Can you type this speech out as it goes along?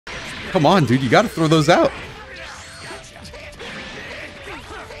Come on, dude. You got to throw those out.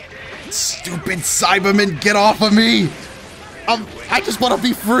 Stupid Cyberman, get off of me. I just want to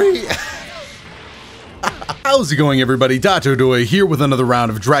be free. How's it going, everybody? Dotodoya here with another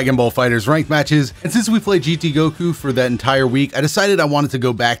round of Dragon Ball FighterZ ranked matches. And since we played GT Goku for that entire week, I decided I wanted to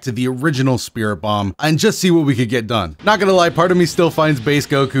go back to the original Spirit Bomb and just see what we could get done. Not gonna lie, part of me still finds base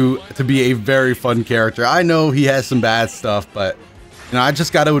Goku to be a very fun character. I know he has some bad stuff, but you know, I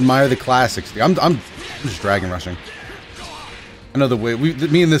just got to admire the classics. I'm just dragon rushing. I know the way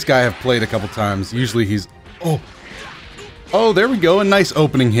me and this guy have played a couple times. Usually he's oh, there we go, a nice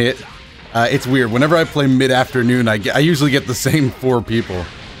opening hit. It's weird. Whenever I play mid-afternoon, I usually get the same 4 people.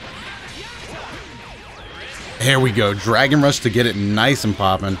 There we go. Dragon Rush to get it nice and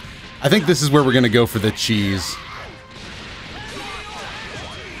popping. I think this is where we're going to go for the cheese.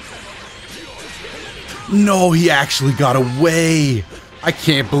 No, he actually got away. I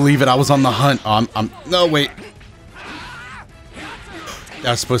can't believe it. I was on the hunt. No, wait.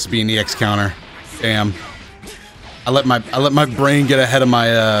 That was supposed to be an EX counter. Damn. I let my brain get ahead of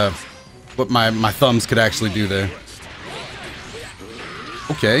my what my thumbs could actually do there.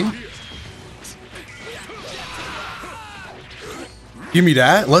 Okay. Give me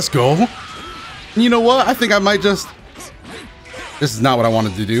that. Let's go. You know what? I think I might just... This is not what I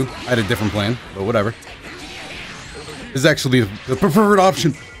wanted to do. I had a different plan, but whatever. This is actually the preferred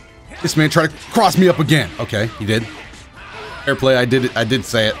option. This man tried to cross me up again. Okay, he did. Fair play. I did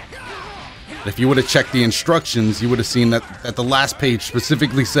say it. But if you would have checked the instructions, you would have seen that the last page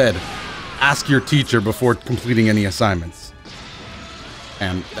specifically said, ask your teacher before completing any assignments.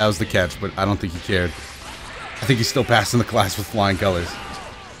 And that was the catch, but I don't think he cared. I think he's still passing the class with flying colors.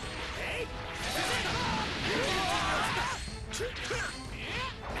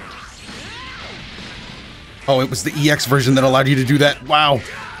 Oh, it was the EX version that allowed you to do that. Wow.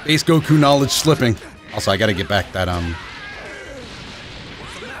 Base Goku knowledge slipping. Also, I gotta get back that, I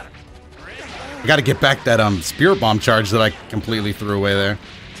gotta get back that, Spirit Bomb charge that I completely threw away there.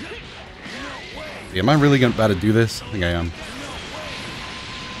 Am I really about to do this? I think I am.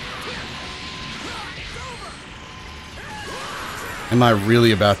 Am I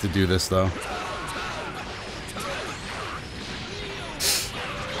really about to do this, though?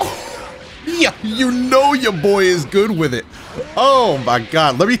 Yeah, you know your boy is good with it. Oh my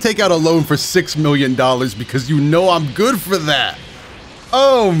god, let me take out a loan for $6 million because you know I'm good for that.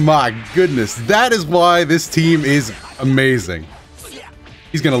 Oh my goodness, that is why this team is amazing.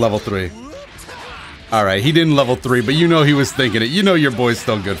 He's gonna level 3. Alright, he didn't level 3, but you know he was thinking it. You know your boy's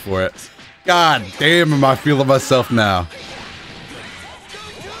still good for it. God damn, am I feeling myself now.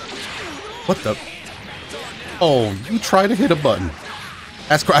 What the? Oh, you try to hit a button.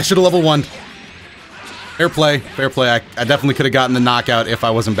 That's I should have level 1. Fair play, fair play. I definitely could have gotten the knockout if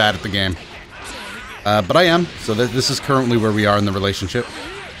I wasn't bad at the game. But I am, so this is currently where we are in the relationship.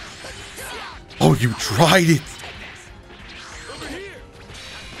 Oh, you tried it!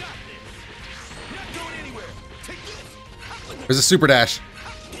 There's a super dash.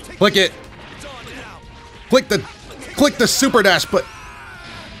 Click it! Click the super dash button!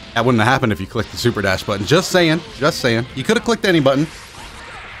 That wouldn't have happened if you clicked the super dash button. Just saying, just saying. You could have clicked any button.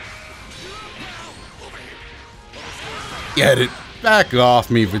 Get it! Back off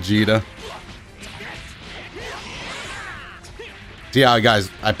me, Vegeta. See how, guys,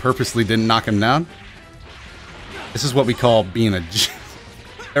 I purposely didn't knock him down? This is what we call being a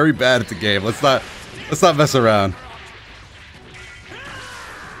very bad at the game. Let's not mess around.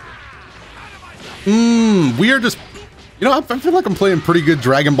 We are just, you know, I feel like I'm playing pretty good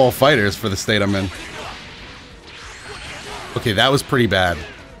Dragon Ball FighterZ for the state I'm in. Okay, that was pretty bad.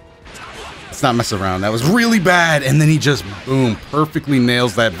 Let's not mess around. That was really bad, and then he just, boom, perfectly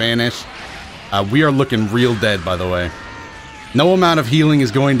nails that vanish. We are looking real dead, by the way. No amount of healing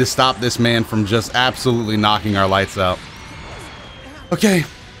is going to stop this man from just absolutely knocking our lights out. Okay.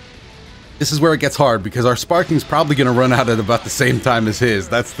 This is where it gets hard, because our sparking's probably going to run out at about the same time as his.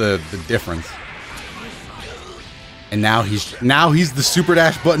 That's the difference. And now he's the super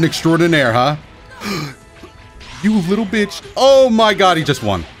dash button extraordinaire, huh? You little bitch. Oh my god, he just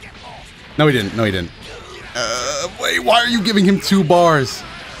won. No, he didn't. No, he didn't. Wait, why are you giving him 2 bars?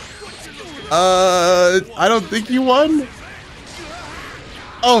 I don't think he won.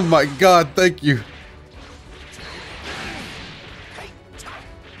 Oh my god, thank you.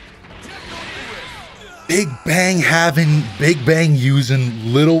 Big Bang having, Big Bang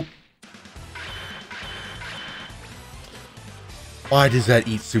using little... Why does that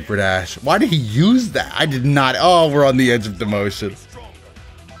eat super dash? Why did he use that? I did not. Oh, we're on the edge of demotion.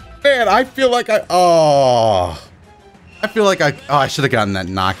 Man, I feel like oh. I feel like I should have gotten that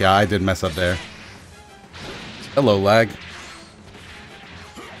knockout. I did mess up there. Hello, lag.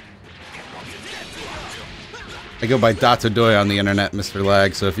 I go by Dotodoya on the internet, Mr.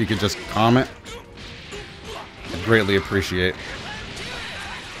 Lag, so if you could just comment, I'd greatly appreciate.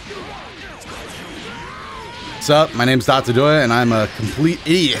 What's up? My name's Dotodoya, and I'm a complete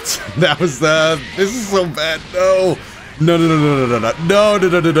idiot. That was this is so bad. No. No, no, no, no, no, no, no,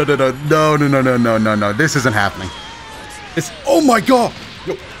 no, no, no, no, no, no, no, no, no, no, no, no. This isn't happening. It's, oh my god!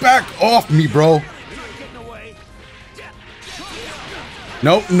 Yo, back off me, bro.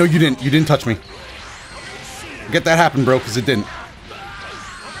 No, no, you didn't. You didn't touch me. Get that happen, bro, because it didn't.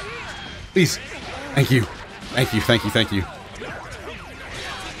 Please. Thank you. Thank you, thank you, thank you.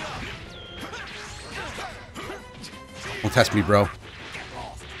 Don't test me, bro.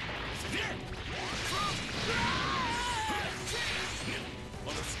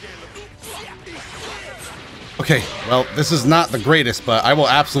 Okay, well, this is not the greatest, but I will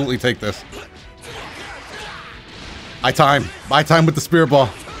absolutely take this. My time with the spirit ball.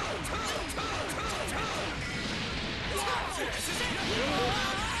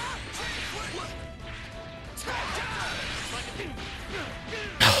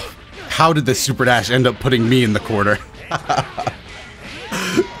 How did the super dash end up putting me in the corner?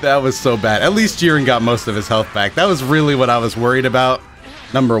 That was so bad. At least Jiren got most of his health back. That was really what I was worried about.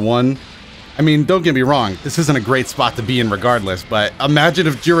 Number one. I mean, don't get me wrong. This isn't a great spot to be in regardless, but imagine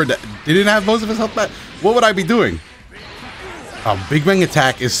if Jiren didn't have most of his health back. What would I be doing? Big Bang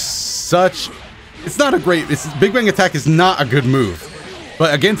Attack is such... It's not a great... Big Bang Attack is not a good move.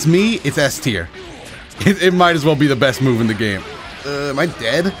 But against me, it's S tier. It might as well be the best move in the game. Am I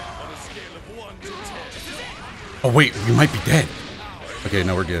dead? Oh wait, we might be dead. Okay,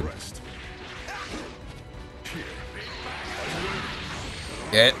 no, we're good.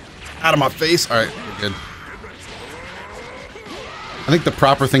 Get out of my face. All right, we're good. I think the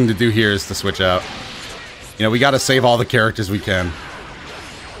proper thing to do here is to switch out. You know, we got to save all the characters we can.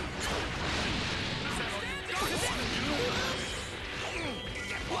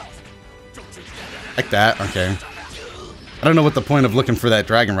 Like that, okay. I don't know what the point of looking for that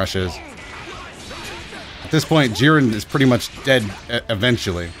Dragon Rush is. At this point, Jiren is pretty much dead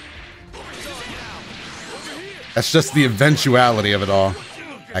eventually. That's just the eventuality of it all.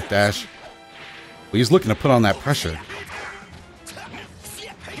 Backdash. Well, he's looking to put on that pressure.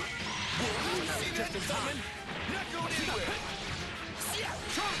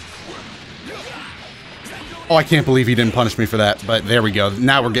 Oh, I can't believe he didn't punish me for that, but there we go.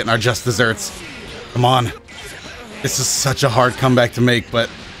 Now we're getting our just desserts. Come on. This is such a hard comeback to make, but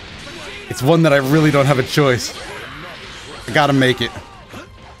it's one that I really don't have a choice. I gotta make it.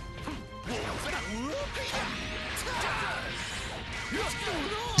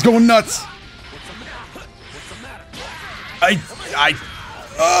 He's going nuts.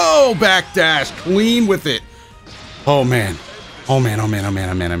 Oh, backdash. Clean with it. Oh, man. Oh, man, oh, man, oh, man,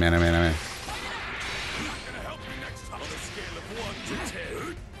 oh, man, oh, man, oh, man, oh, man.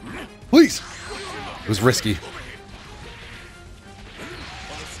 Please. It was risky.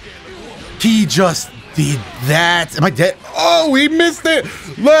 He just did that. Am I dead? Oh, he missed it.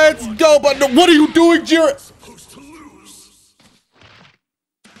 Let's go. But no, what are you doing, Jiren?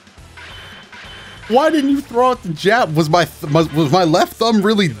 Why didn't you throw out the jab? Was my left thumb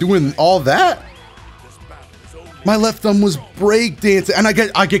really doing all that? My left thumb was breakdancing, and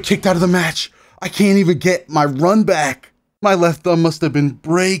I get kicked out of the match. I can't even get my run back. My left thumb must have been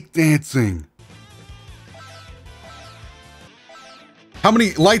breakdancing. How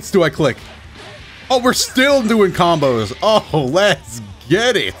many lights do I click? Oh, we're still doing combos. Oh, let's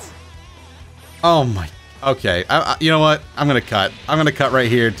get it. Oh my. Okay, you know what? I'm gonna cut. I'm gonna cut right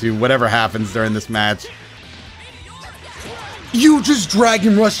here to whatever happens during this match. You just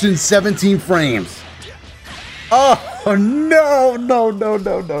Dragon Rushed in 17 frames. Oh no, no, no, no,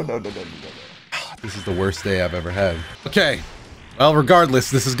 no, no, no, no, no. This is the worst day I've ever had. Okay, well, regardless,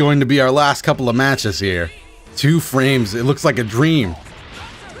 this is going to be our last couple of matches here. 2 frames. It looks like a dream.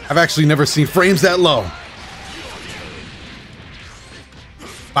 I've actually never seen frames that low.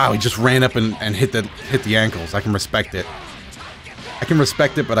 Wow, he just ran up and hit the ankles. I can respect it. I can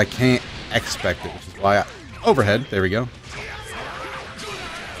respect it, but I can't expect it, which is why overhead. There we go.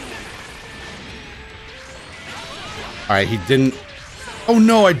 All right, he didn't. Oh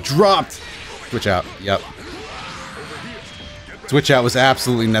no, I dropped. Switch out. Yep. Switch out was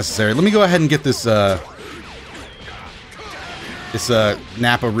absolutely necessary. Let me go ahead and get this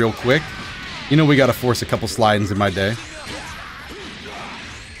Nappa real quick. You know we gotta force a couple slide-ins in my day.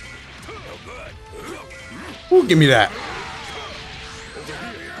 Ooh, give me that.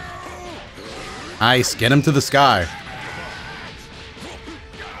 Nice, get him to the sky.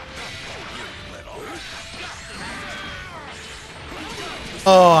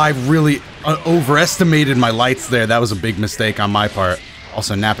 Oh, I really overestimated my lights there. That was a big mistake on my part.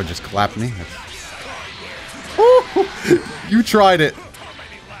 Also, Nappa just clapped me. You tried it.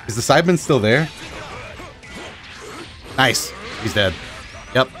 Is the Cyberman still there? Nice. He's dead.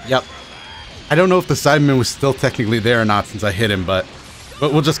 Yep. I don't know if the Cyberman was still technically there or not since I hit him, but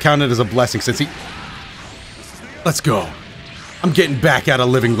we'll just count it as a blessing since he... Let's go. I'm getting back out of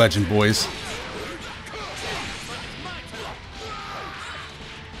Living Legend, boys.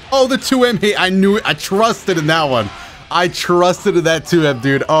 Oh, the 2M hit. I knew it. I trusted in that one. I trusted in that 2M,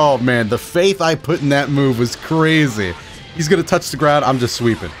 dude. Oh, man. The faith I put in that move was crazy. He's going to touch the ground. I'm just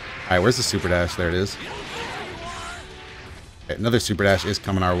sweeping. All right, where's the super dash? There it is. Okay, another super dash is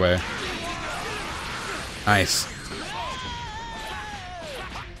coming our way. Nice.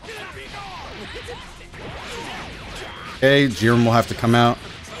 Okay, Jiren will have to come out.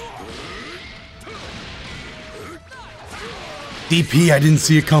 DP, I didn't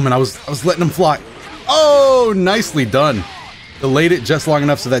see it coming. I was letting him fly. Oh, nicely done. Delayed it just long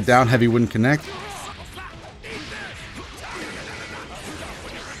enough so that down heavy wouldn't connect.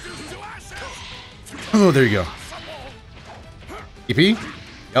 Oh, there you go. DP?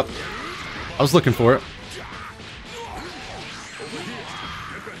 Yep. I was looking for it.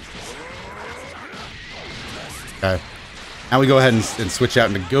 Okay. Now we go ahead and switch out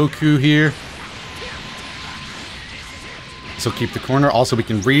into Goku here. So keep the corner. Also, we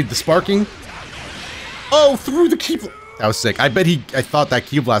can read the sparking. Oh, through the key. That was sick. I thought that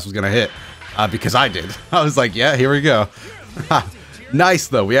key blast was gonna hit because I did. I was like, yeah, here we go. Nice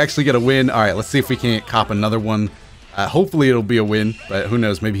though. We actually get a win. All right, let's see if we can cop another one. Hopefully it'll be a win, but who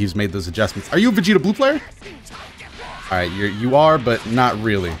knows? Maybe he's made those adjustments. Are you a Vegeta Blue player? All right, you are, but not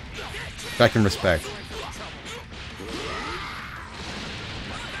really. I can respect.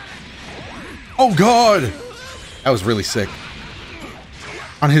 Oh God, that was really sick.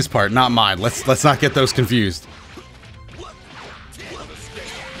 On his part, not mine. Let's not get those confused.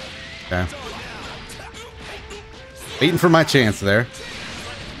 Okay. Waiting for my chance there.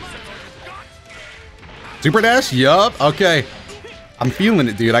 Super dash? Yup. Okay. I'm feeling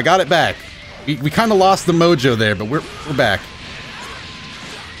it, dude. I got it back. We kind of lost the mojo there, but we're back.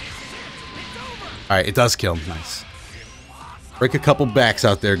 All right, it does kill. Nice. Break a couple backs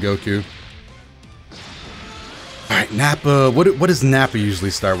out there, Goku. All right, Nappa. What does Nappa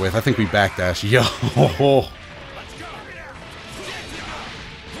usually start with? I think we backdash. Yo.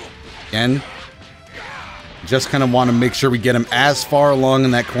 Again. Just kind of want to make sure we get him as far along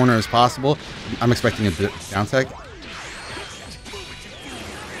in that corner as possible. I'm expecting a down tech.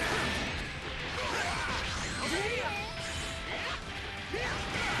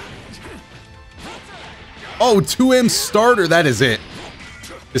 Oh, 2M starter. That is it.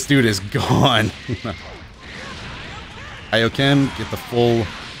 This dude is gone. Kaioken, get the full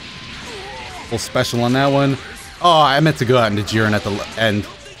special on that one. Oh, I meant to go out into Jiren at the end.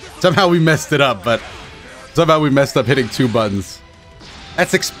 Somehow we messed it up, but somehow we messed up hitting 2 buttons.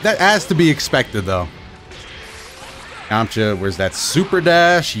 That has to be expected, though. Yamcha, where's that super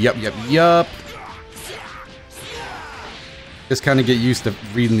dash? Yup. Just kind of get used to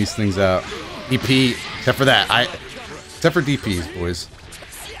reading these things out. DP, except for that. Except for DPs, boys.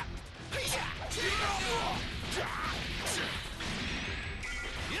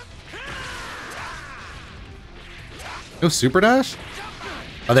 No super dash?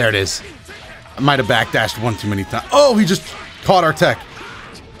 Oh, there it is. I might have backdashed one too many times. Oh, he just caught our tech.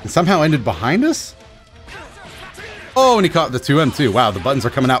 And somehow ended behind us? Oh, and he caught the 2M too. Wow, the buttons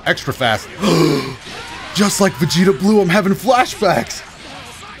are coming out extra fast. Just like Vegeta Blue, I'm having flashbacks.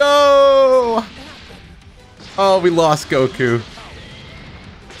 No! Oh, we lost Goku.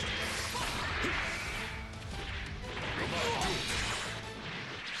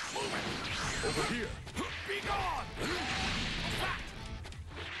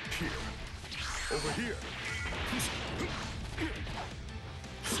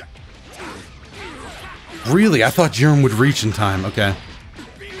 Really? I thought Jiren would reach in time. Okay.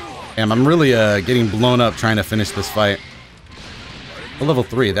 Damn, I'm really getting blown up trying to finish this fight. A level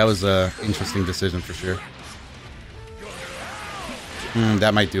 3. That was an interesting decision for sure.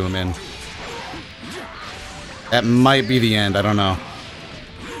 That might do him in. That might be the end. I don't know.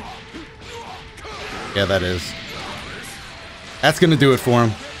 Yeah, that is. That's gonna do it for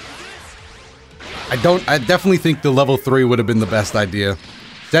him. I definitely think the level 3 would have been the best idea.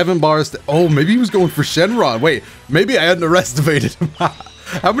 7 bars. Oh, maybe he was going for Shenron. Wait, maybe I underestimated him.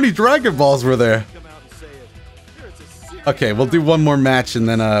 How many Dragon Balls were there? Okay, we'll do one more match and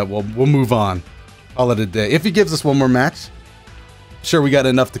then we'll move on. Call it a day. If he gives us one more match, sure we got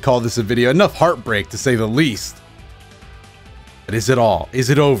enough to call this a video. Enough heartbreak to say the least. But is it all? Is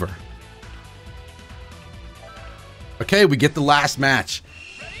it over? Okay, we get the last match.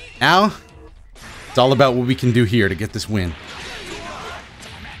 Now, it's all about what we can do here to get this win.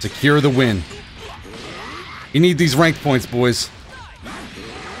 Secure the win. You need these ranked points, boys.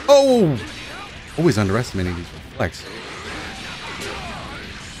 Oh! Always underestimating these reflex.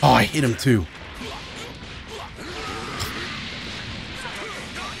 Oh, I hit him too.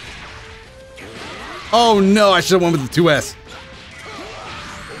 Oh no, I should have went with the 2S.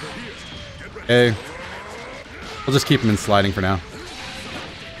 Okay. We'll just keep him in sliding for now.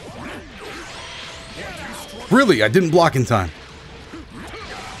 Really? I didn't block in time.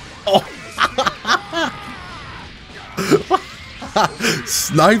 Oh.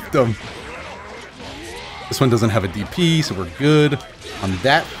 Sniped him. This one doesn't have a DP, so we're good on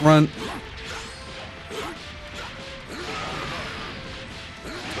that front.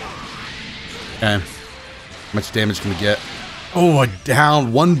 Okay. How much damage can we get? Oh, a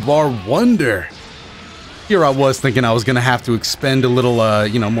down 1 bar wonder. Here I was thinking I was going to have to expend a little,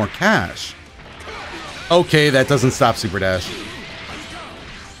 you know, more cash. Okay, that doesn't stop Super Dash.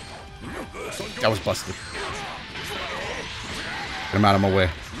 That was busted. Get him out of my way.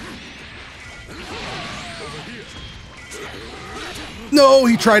 No,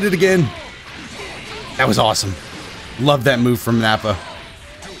 he tried it again. That was awesome. Love that move from Nappa.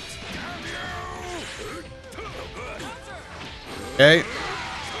 Okay.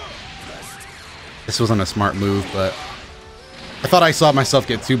 This wasn't a smart move, but I thought I saw myself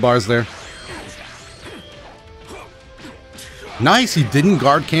get 2 bars there. Nice, he didn't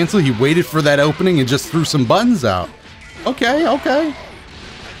guard cancel. He waited for that opening and just threw some buttons out. Okay, okay.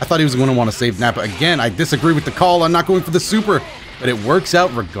 I thought he was going to want to save Nappa again. I disagree with the call. I'm not going for the super, but it works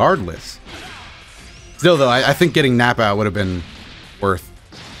out regardless. Still, though, I think getting Nappa out would have been worth.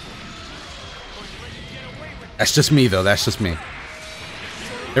 That's just me, though. That's just me.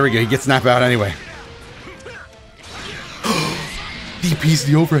 There we go. He gets Nappa out anyway. DP's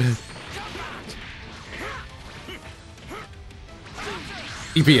the overhead.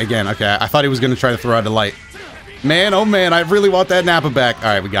 DP again. Okay, I thought he was going to try to throw out a light. Man, oh man, I really want that Nappa back. All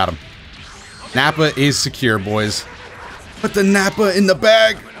right, we got him. Nappa is secure, boys. Put the Nappa in the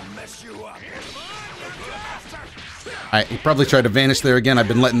bag. All right, he probably tried to vanish there again. I've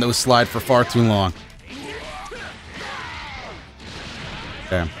been letting those slide for far too long.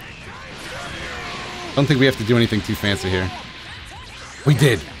 Okay. Don't think we have to do anything too fancy here. We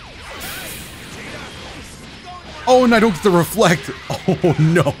did. Oh, and I don't get to reflect. Oh,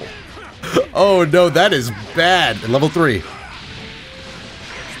 no. Oh, no, that is bad. At level 3.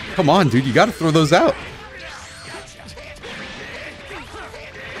 Come on, dude. You got to throw those out.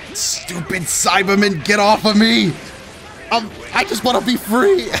 Stupid Cyberman, get off of me. I just want to be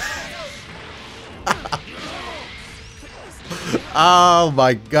free. Oh,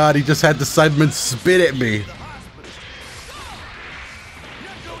 my God. He just had the Cyberman spit at me.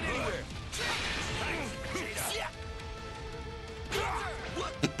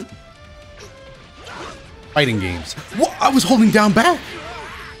 Fighting games. What? I was holding down back.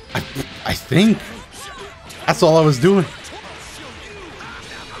 I think. That's all I was doing.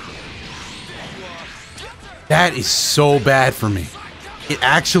 That is so bad for me. It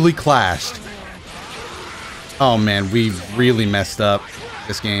actually clashed. Oh man, we really messed up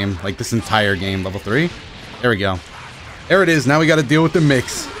this game. Like this entire game, level 3. There we go. There it is. Now we got to deal with the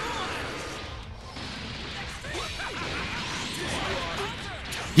mix.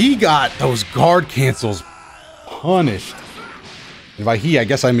 He got those guard cancels punished. And by he, I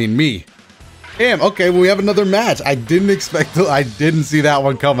guess I mean me. Damn, okay, well, we have another match. I didn't expect to, I didn't see that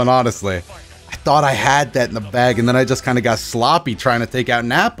one coming, honestly. I thought I had that in the bag, and then I just kind of got sloppy trying to take out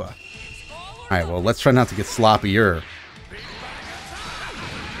Nappa. Alright, well, let's try not to get sloppier.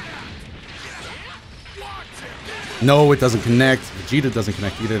 No, it doesn't connect. Vegeta doesn't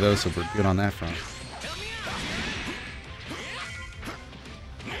connect either, though, so we're good on that front.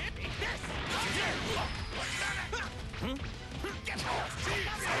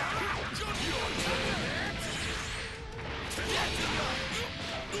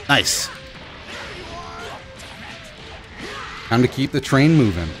 Nice. Time to keep the train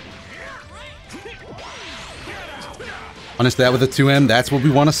moving. Punish that with a 2M. That's what we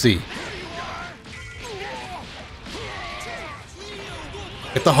want to see.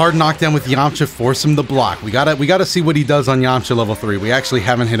 Get the hard knockdown with Yamcha. Force him to block. We gotta see what he does on Yamcha level 3. We actually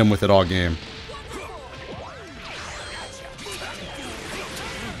haven't hit him with it all game.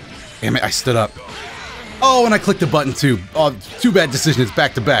 Damn it! I stood up. Oh, and I clicked the button too. Oh, too bad decision. It's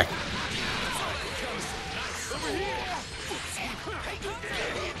back to back.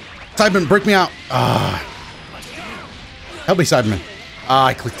 Cyberman, break me out. Ah. Help me, Cyberman. Ah,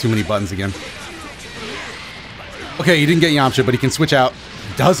 I clicked too many buttons again. Okay, he didn't get Yamcha, but he can switch out.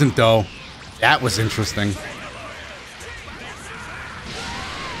 He doesn't, though. That was interesting.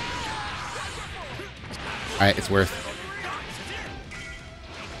 Alright, it's worth.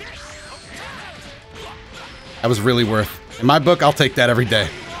 That was really worth. In my book, I'll take that every day.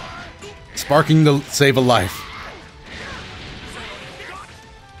 Sparking to save a life.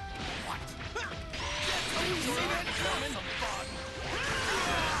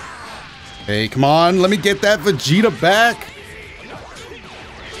 Hey, come on, let me get that Vegeta back.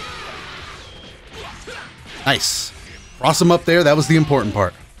 Nice. Cross him up there, that was the important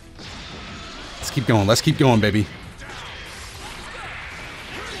part. Let's keep going, baby.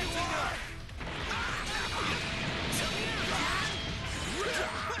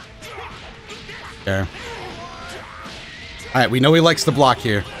 Okay. Alright, we know he likes to block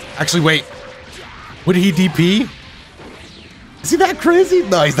here. Actually, wait. Would he DP? Is he that crazy?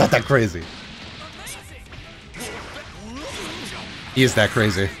 No, he's not that crazy. He is that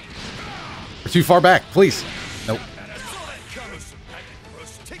crazy. We're too far back, please. Nope.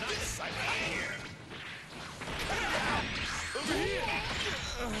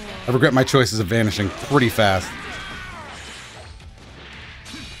 I regret my choices of vanishing pretty fast.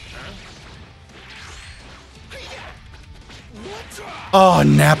 Oh,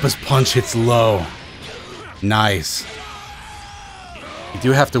 Nappa's punch hits low. Nice. You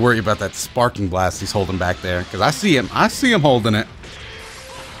do have to worry about that sparking blast he's holding back there, because I see him holding it.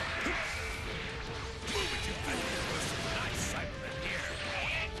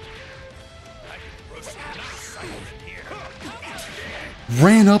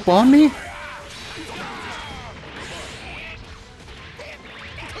 Ran up on me?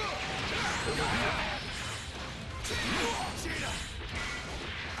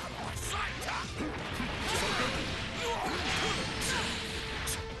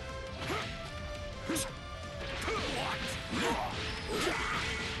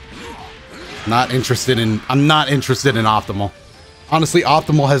 I'm not interested in Optimal. Honestly,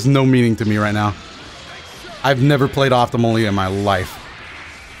 Optimal has no meaning to me right now. I've never played Optimally in my life.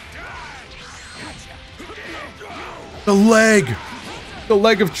 The leg! The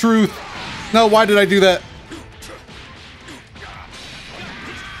leg of truth! No, why did I do that?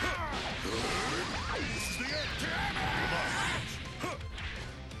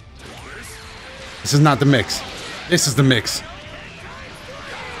 This is not the mix. This is the mix.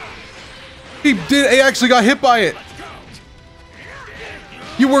 He actually got hit by it.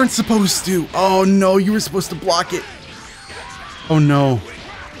 You weren't supposed to. Oh no, you were supposed to block it. Oh no.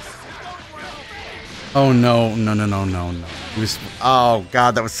 Oh no, no, no, no, no, no. Oh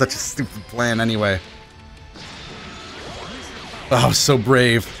god, that was such a stupid plan anyway. Oh, I was so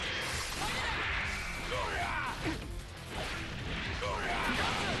brave.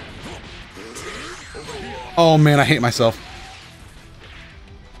 Oh man, I hate myself.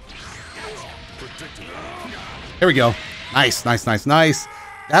 Here we go. Nice, nice, nice, nice.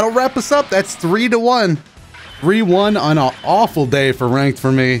 That'll wrap us up. That's 3-1. 3-1 on an awful day for ranked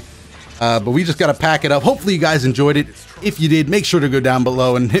for me. But we just got to pack it up. Hopefully you guys enjoyed it. If you did, make sure to go down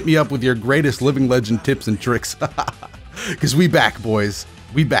below and hit me up with your greatest Living Legend tips and tricks. Because we back, boys.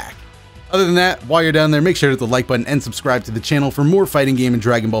 We back. Other than that, while you're down there, make sure to hit the like button and subscribe to the channel for more fighting game and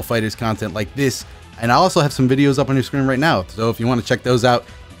Dragon Ball FighterZ content like this. And I also have some videos up on your screen right now. So if you want to check those out,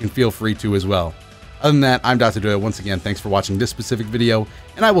 you can feel free to as well. Other than that, I'm Dotodoya. Once again, thanks for watching this specific video,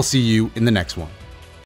 and I will see you in the next one.